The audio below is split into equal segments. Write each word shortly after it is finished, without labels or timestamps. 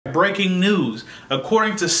Breaking news.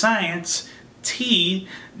 According to science, tea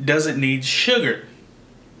doesn't need sugar.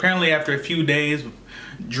 Apparently after a few days of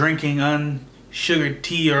drinking unsugared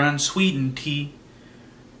tea or unsweetened tea,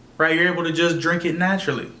 right, you're able to just drink it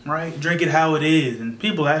naturally, right? Drink it how it is, and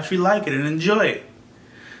people actually like it and enjoy it.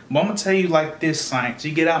 But I'm gonna tell you like this, science,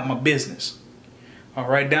 you get out my business. All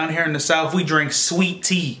right, down here in the South, we drink sweet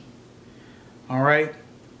tea. All right,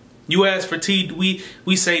 you ask for tea,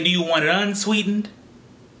 we say, do you want it unsweetened?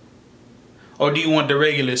 Or do you want the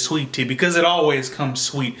regular sweet tea? Because it always comes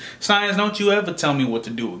sweet. Science, don't you ever tell me what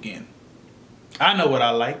to do again. I know what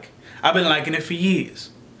I like. I've been liking it for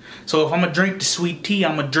years. So if I'm gonna drink the sweet tea,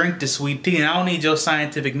 I'm gonna drink the sweet tea, and I don't need your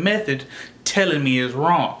scientific method telling me it's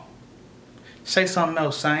wrong. Say something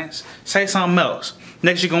else, science. Say something else.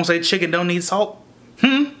 Next you're gonna say chicken don't need salt?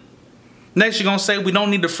 Next you're gonna say we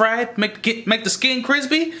don't need to fry it, make the skin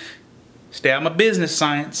crispy? Stay out of my business,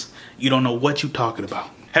 science. You don't know what you're talking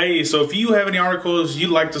about. Hey, so if you have any articles you'd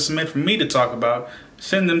like to submit for me to talk about,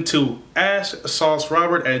 send them to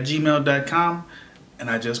AskSauceRobert@gmail.com, and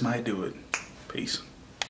I just might do it. Peace.